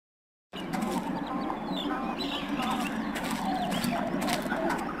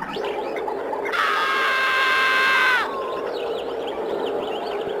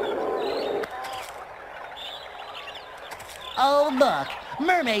look,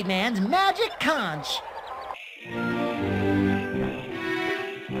 Mermaidman's magic conch.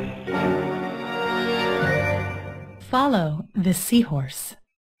 Follow the seahorse.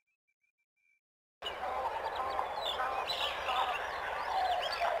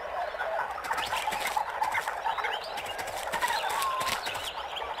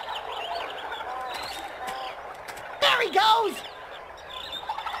 There he goes!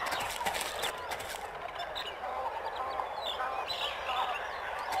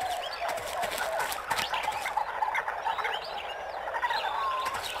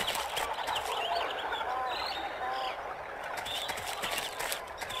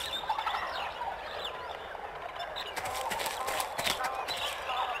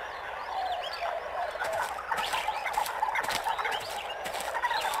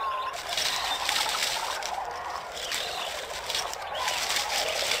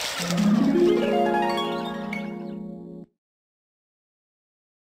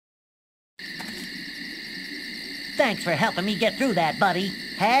 Thanks for helping me get through that, buddy.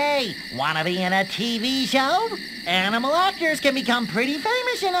 Hey, wanna be in a TV show? Animal actors can become pretty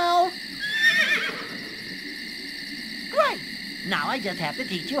famous, you know. Great! Now I just have to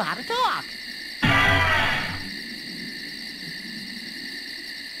teach you how to talk.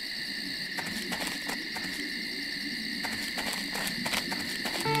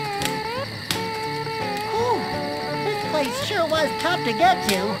 Place sure was tough to get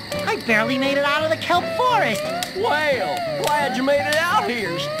to. I barely made it out of the kelp forest. Well, glad you made it out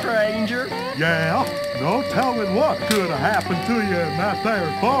here, stranger. Yeah, no telling what could have happened to you in that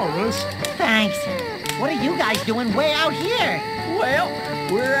there forest. Thanks. What are you guys doing way out here? Well,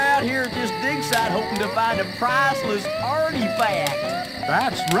 we're out here at this dig site hoping to find a priceless artifact.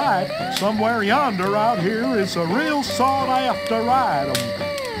 That's right. Somewhere yonder out here is a real sought-after item.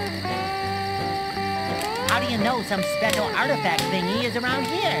 How do you know some special artifact thingy is around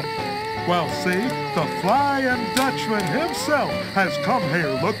here? Well, see, the Flying Dutchman himself has come here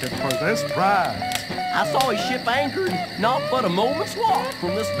looking for this prize. I saw his ship anchored not but a moment's walk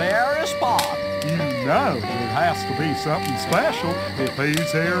from this very spot. You know it has to be something special if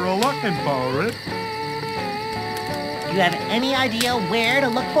he's here looking for it. Do you have any idea where to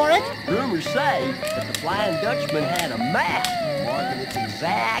look for it? Rumors say that the Flying Dutchman had a map marking its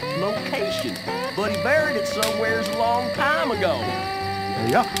exact location, but he buried it somewheres a long time ago.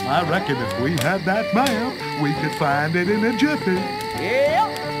 Yeah, I reckon if we had that map, we could find it in a jiffy. Yeah,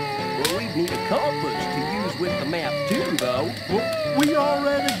 well, we'd need a compass to use with the map too, though. Well, we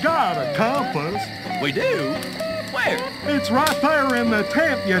already got a compass. We do? Where? It's right there in the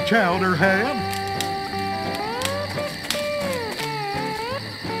tent, you chowderhead.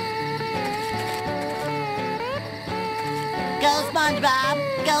 Go, SpongeBob!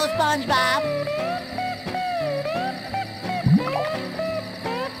 Go, SpongeBob!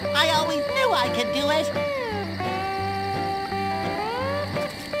 I always knew I could do it!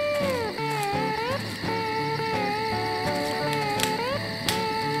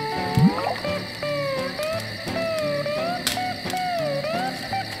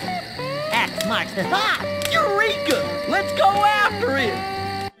 X marks the spot! Eureka! Let's go after it!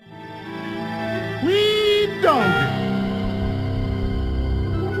 We dog it.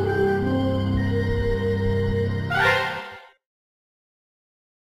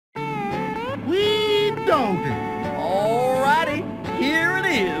 Alrighty, here it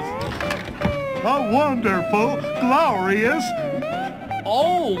is. A wonderful, glorious...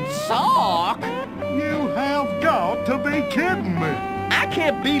 Old sock? You have got to be kidding me. I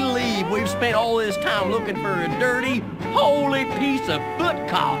can't believe we've spent all this time looking for a dirty, holy piece of foot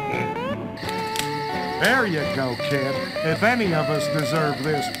cotton. There you go, kid. If any of us deserve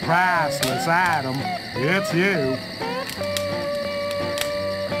this priceless item, it's you.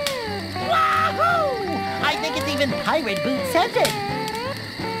 I think it's even pirate boot scented.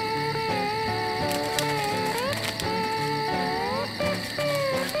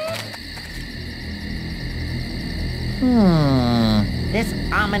 This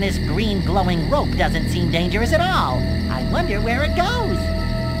ominous green glowing rope doesn't seem dangerous at all. I wonder where it goes.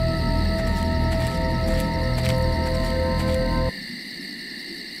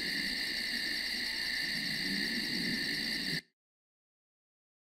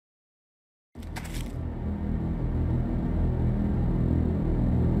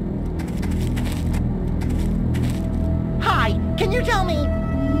 Can you tell me?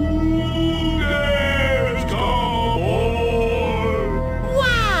 Yes, cowboy!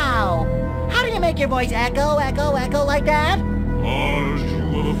 Wow! How do you make your voice echo, echo, echo like that? Aren't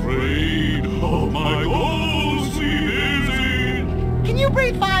you afraid of my ghostly visit? Can you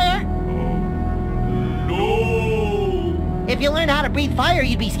breathe fire? No! If If you learned how to breathe fire,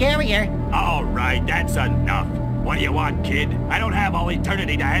 you'd be scarier. All right, that's enough. What do you want, kid? I don't have all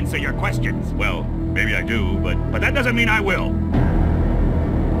eternity to answer your questions. Well, maybe I do, but that doesn't mean I will.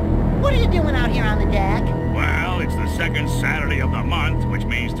 What are you doing out here on the deck? Well, it's the second Saturday of the month, which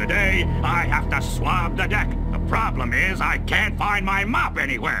means today I have to swab the deck. The problem is I can't find my mop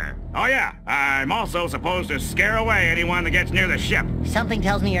anywhere. Oh yeah, I'm also supposed to scare away anyone that gets near the ship. Something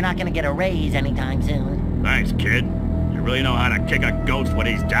tells me you're not gonna get a raise anytime soon. Thanks, kid. You really know how to kick a ghost when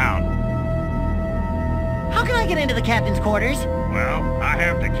he's down. How can I get into the captain's quarters? Well, I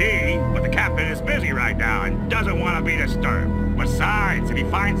have the key, but the captain is busy right now and doesn't want to be disturbed. Besides, if he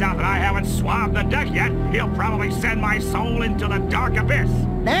finds out that I haven't swabbed the deck yet, he'll probably send my soul into the dark abyss.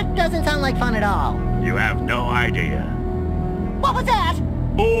 That doesn't sound like fun at all. You have no idea. What was that?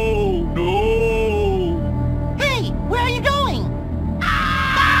 Oh, no! Hey, where are you going?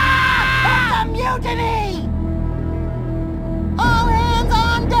 Ah! It's a mutiny! All hands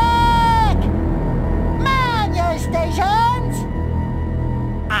on deck! Man your stations!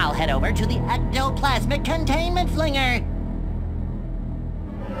 I'll head over to the ectoplasmic containment flinger.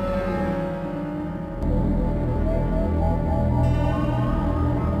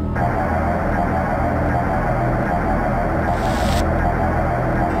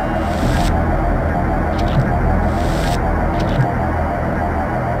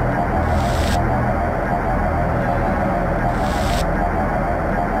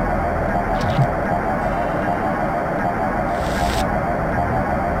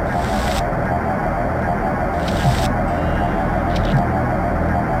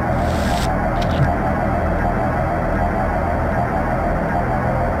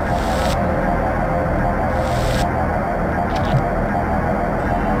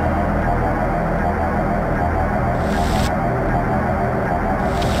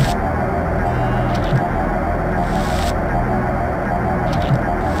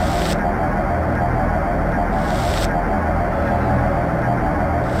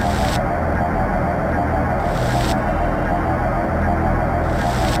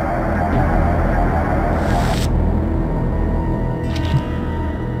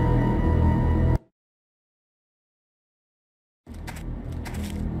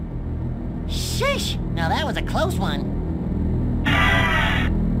 Sheesh! Now that was a close one.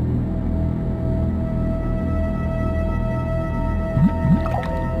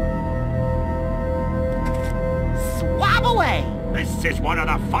 Swab away! This is one of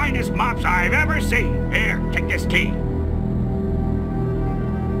the finest mops I've ever seen. Here, take this key.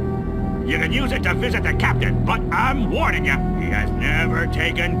 You can use it to visit the captain, but I'm warning you, he has never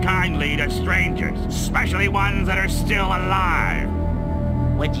taken kindly to strangers, especially ones that are still alive.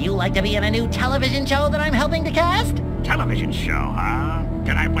 Would you like to be in a new television show that I'm helping to cast? Television show, huh?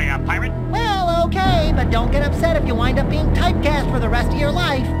 Can I play a pirate? Well, okay, but don't get upset if you wind up being typecast for the rest of your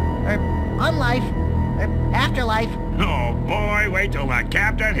life. Or unlife. Or afterlife. Oh boy, wait till the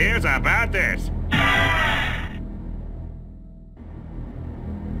captain hears about this.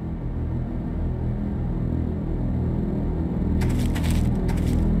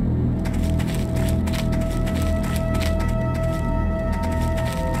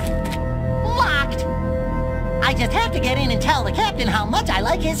 I just have to get in and tell the captain how much I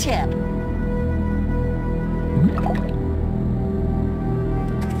like his ship.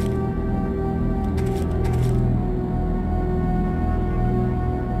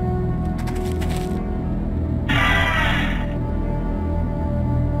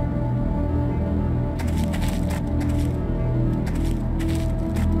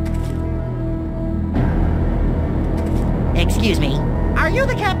 Excuse me, are you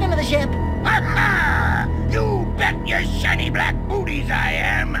the captain of the ship? You bet your shiny black booties I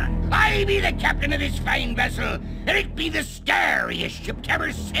am. I be the captain of this fine vessel, and it be the scariest ship to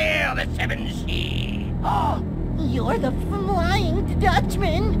ever sail the seven seas. Oh, you're the Flying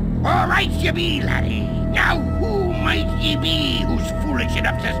Dutchman. All right you be, laddie. Now who might ye be who's foolish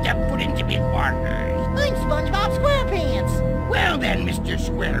enough to step foot into me quarters? I'm SpongeBob SquarePants. Well then, Mr.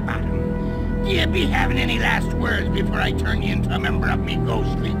 Square Bottom, do you be having any last words before I turn you into a member of me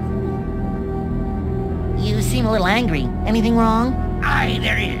ghostly? You seem a little angry. Anything wrong? Aye,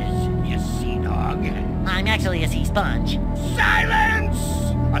 there is, you sea dog. I'm actually a sea sponge. Silence!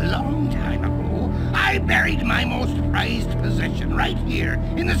 A long time ago, I buried my most prized possession right here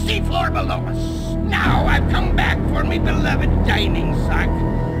in the seafloor below us. Now I've come back for me beloved dining sock,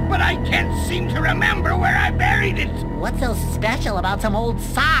 but I can't seem to remember where I buried it. What's so special about some old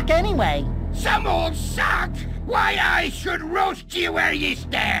sock anyway? Some old sock? Why, I should roast you where ye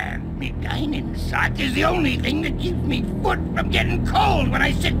stand. Me dining sock is the only thing that keeps me foot from getting cold when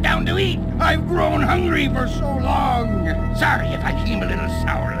I sit down to eat. I've grown hungry for so long. Sorry if I came a little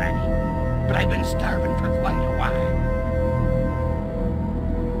sour, laddie, but I've been starving for quite a while.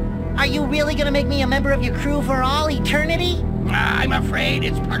 Are you really gonna make me a member of your crew for all eternity? I'm afraid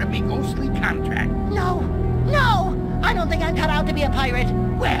it's part of me ghostly contract. No, I don't think I'm cut out to be a pirate.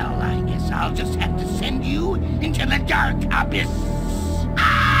 Well, I guess I'll just have to send you into the dark abyss.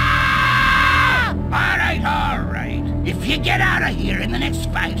 Ah! All right. If you get out of here in the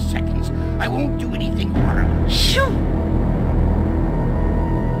next 5 seconds, I won't do anything horrible. Shoo!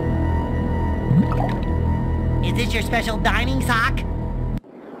 Is this your special dining sock?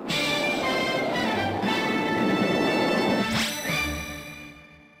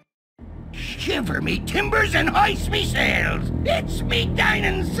 Shiver me timbers and hoist me sails! It's me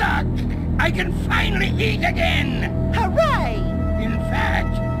dining sock! I can finally eat again! Hooray! In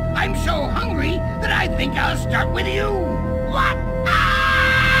fact, I'm so hungry that I think I'll start with you! What?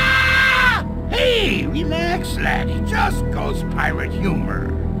 Ah! Hey, relax, laddie. Just ghost pirate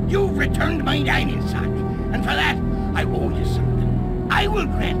humor. You've returned my dining sock, and for that, I owe you something. I will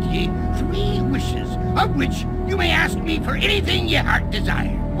grant ye 3 wishes, of which you may ask me for anything your heart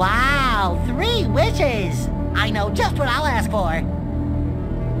desires. Wow, 3 wishes! I know just what I'll ask for.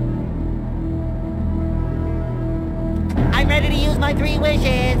 I'm ready to use my 3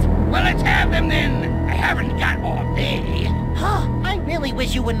 wishes. Well, let's have them then. I haven't got all day. I really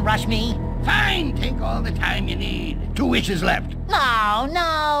wish you wouldn't rush me. Fine, take all the time you need. 2 wishes left.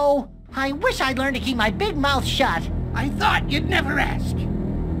 No. I wish I'd learned to keep my big mouth shut. I thought you'd never ask.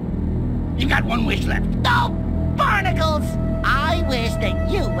 You got 1 wish left. Oh, barnacles! I wish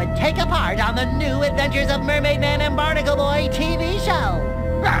that you would take a part on the new adventures of Mermaidman and Barnacleboy TV show.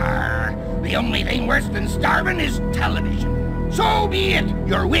 Arr, the only thing worse than starving is television. So be it.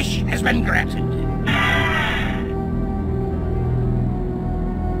 Your wish has been granted.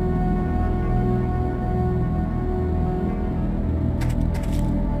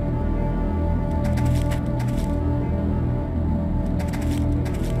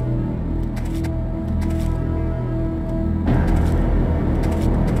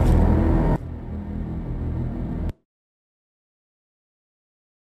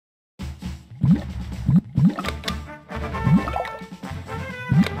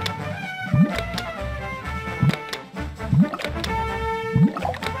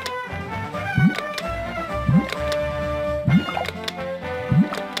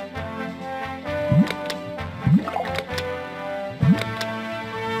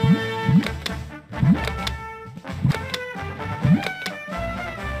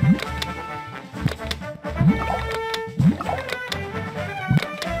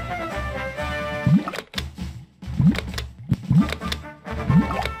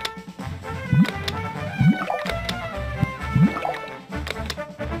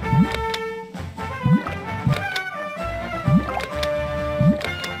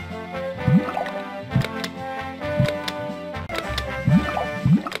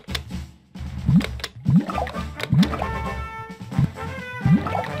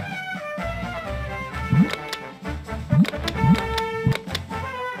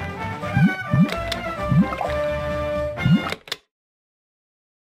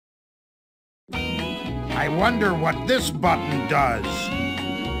 I wonder what this button does.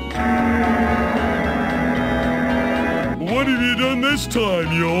 What have you done this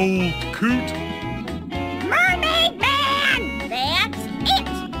time, you old coot? Mermaidman! That's it!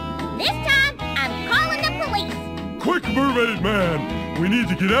 This time, I'm calling the police! Quick, Mermaidman! We need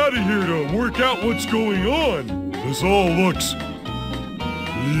to get out of here to work out what's going on. This all looks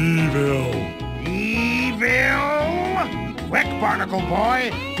evil. Evil? Quick,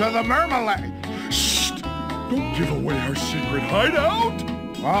 Barnacleboy, to the Mermaidman. Shh! Don't give away our secret hideout!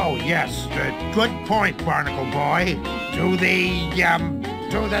 Oh, yes, good point, Barnacleboy. To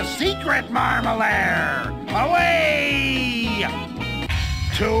the secret Marmalade! Away!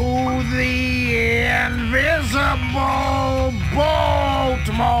 To the invisible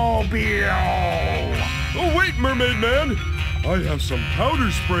boatmobile! Oh, wait, Mermaidman! I have some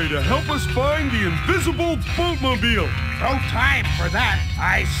powder spray to help us find the invisible boatmobile. No time for that.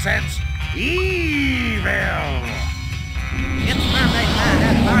 I sense evil. It's Mermaidman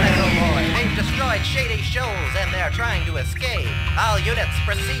and Barnacleboy. They've destroyed Shady Shoals and they're trying to escape. All units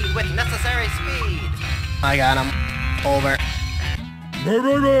proceed with necessary speed. I got him. Over.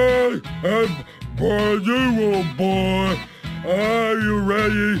 Mermaidman and Barnacleboy, are you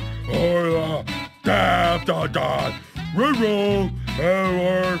ready for the da-da-da? Roll,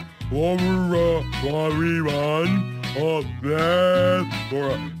 I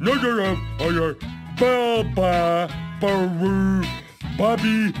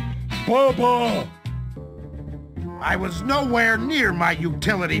was nowhere near my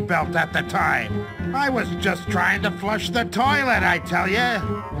utility belt at the time. I was just trying to flush the toilet, I tell ya.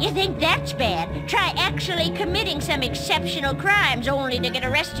 You think that's bad? Try actually committing some exceptional crimes only to get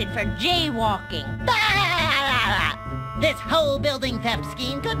arrested for jaywalking. This whole building theft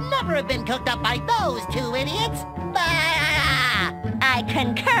scheme could never have been cooked up by those two idiots. I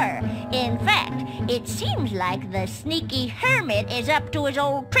concur. In fact, it seems like the sneaky hermit is up to his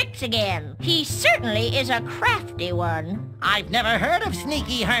old tricks again. He certainly is a crafty one. I've never heard of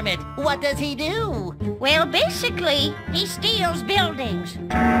Sneaky Hermit. What does he do? Well, basically, he steals buildings.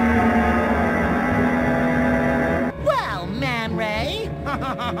 Well, Man Ray,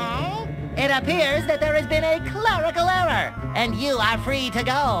 it appears that there has been a clerical error, and you are free to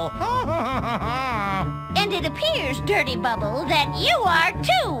go. And it appears, Dirty Bubble, that you are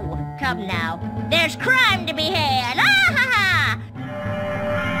too. Come now, there's crime to be had.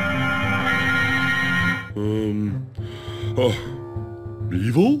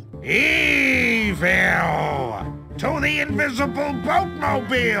 Evil? Evil! To the invisible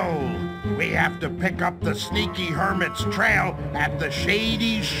boatmobile! We have to pick up the Sneaky Hermit's trail at the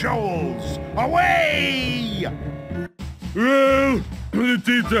Shady Shoals. Away! Well, it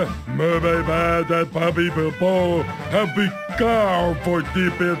is a Mermaidman that Bobby Bilbo have become for the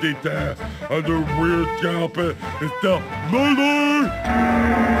building there. And the weird Kelp is the murder!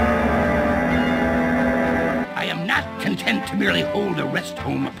 I am not content to merely hold a rest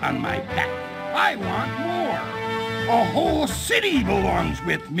home upon my back. I want more. A whole city belongs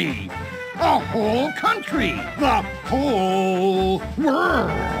with me. A whole country. The whole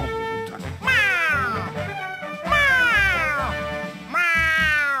world.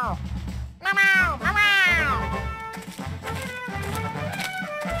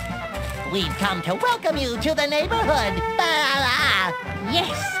 We've come to welcome you to the neighborhood.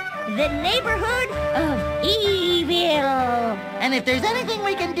 Yes, the neighborhood of evil. And if there's anything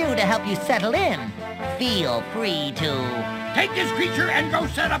we can do to help you settle in, feel free to. Take this creature and go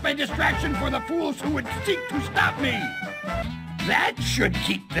set up a distraction for the fools who would seek to stop me. That should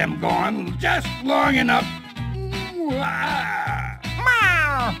keep them gone just long enough. Meow!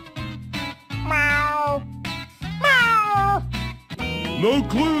 Meow! Meow! No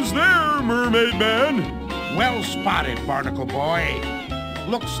clues there, Mermaidman. Well spotted, Barnacleboy.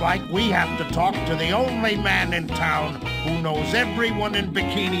 Looks like we have to talk to the only man in town who knows everyone in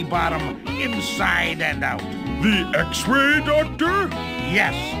Bikini Bottom inside and out. The X-ray doctor?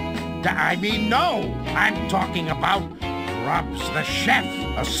 Yes. No. I'm talking about Grubbs the chef.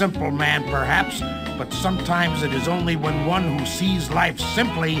 A simple man, perhaps, but sometimes it is only when one who sees life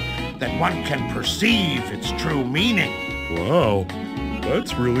simply that one can perceive its true meaning. Wow.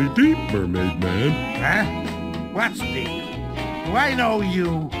 That's really deep, Mermaidman. Huh? What's deep? Do I know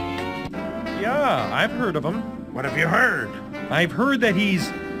you? Yeah, I've heard of him. What have you heard? I've heard that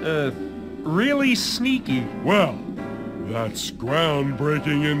he's, really sneaky. Well, that's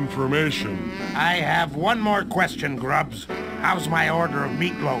groundbreaking information. I have one more question, Grubbs. How's my order of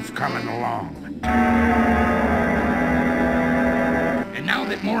meatloaf coming along? And now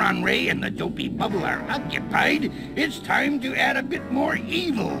that Moron Ray and the dopey Bubble are occupied, it's time to add a bit more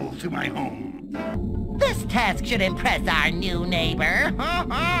evil to my home. This task should impress our new neighbor.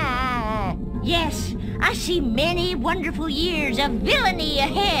 Yes, I see many wonderful years of villainy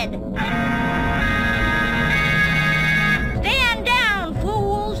ahead. Stand down,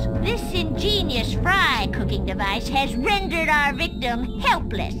 fools! This ingenious fry cooking device has rendered our victim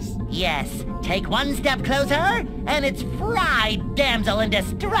helpless. Yes, take one step closer, and it's fried damsel in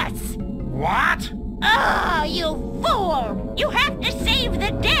distress. What? Oh, you fool! You have to save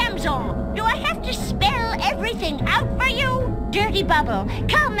the damsel! Do I have to spell everything out for you? Dirty Bubble,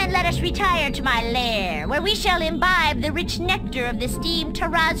 come and let us retire to my lair, where we shall imbibe the rich nectar of the steamed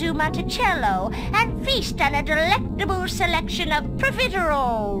Terrazzo Monticello and feast on a delectable selection of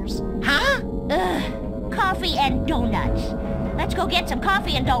profiteroles. Huh? Coffee and donuts. Let's go get some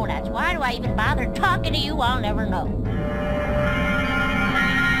coffee and donuts. Why do I even bother talking to you? I'll never know.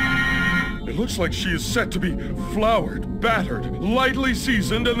 It looks like she is set to be floured, battered, lightly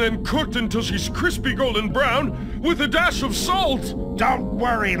seasoned, and then cooked until she's crispy golden brown with a dash of salt. Don't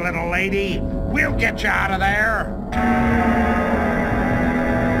worry, little lady. We'll get you out of there.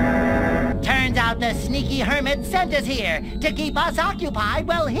 Turns out the sneaky hermit sent us here to keep us occupied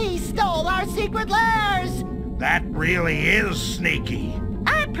while he stole our secret lairs. That really is sneaky.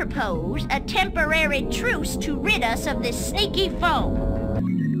 I propose a temporary truce to rid us of this sneaky foe.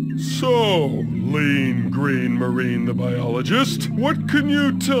 So, Lean Green Marine the biologist, what can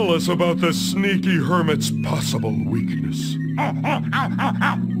you tell us about the sneaky hermit's possible weakness?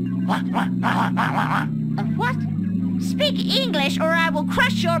 What? Speak English or I will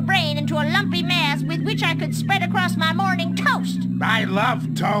crush your brain into a lumpy mass with which I could spread across my morning toast. I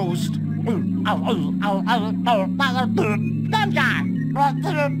love toast.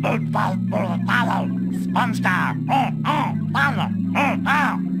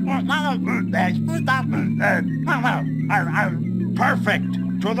 Perfect.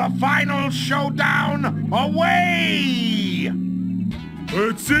 To the final showdown. Away!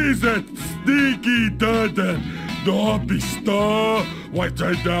 It sees that sneaky dada, the star, what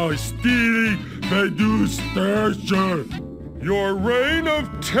I now stealing, Medu Stasher. Your reign of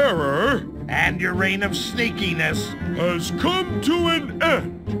terror and your reign of sneakiness has come to an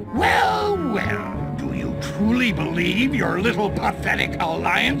end. Well, well, do you truly believe your little pathetic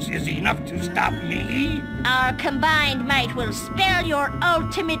alliance is enough to stop me? Our combined might will spell your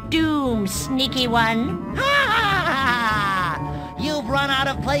ultimate doom, sneaky one. Ha ha ha! You've run out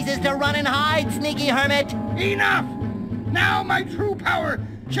of places to run and hide, sneaky hermit. Enough! Now my true power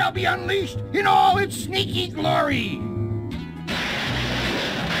shall be unleashed in all its sneaky glory.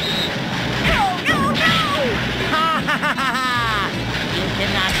 No! Ha ha ha ha! You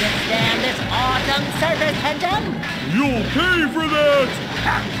cannot withstand this awesome circus, Phantom. You'll pay for that!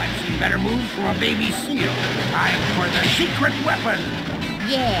 I've seen better moves from a baby seal. Time for the secret weapon.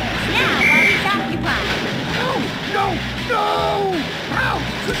 Yes, now while he's occupied. No! How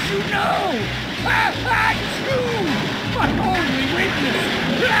could you know? Achoo! My only witness!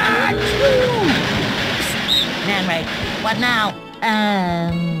 Achoo! Man, right. What now?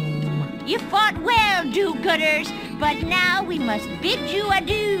 You fought well, do-gooders, but now we must bid you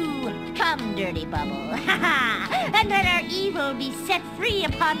adieu. Come, Dirty Bubble, and let our evil be set free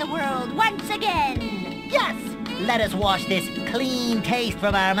upon the world once again. Yes! Let us wash this clean taste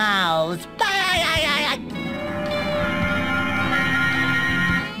from our mouths.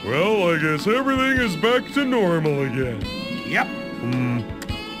 Well, I guess everything is back to normal again. Yep.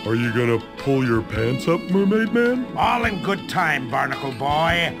 Are you gonna pull your pants up, Mermaidman? All in good time,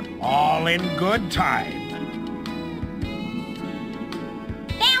 Barnacleboy. All in good time.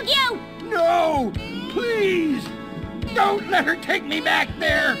 Found you! No! Please! Don't let her take me back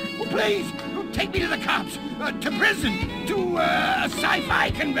there! Please! Take me to the cops! To prison! To a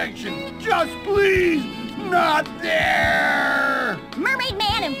sci-fi convention! Just please! Not there!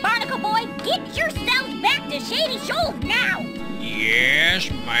 Mermaidman and Barnacleboy, get yourselves back to Shady Shoals now! Yes,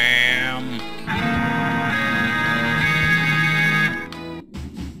 ma'am.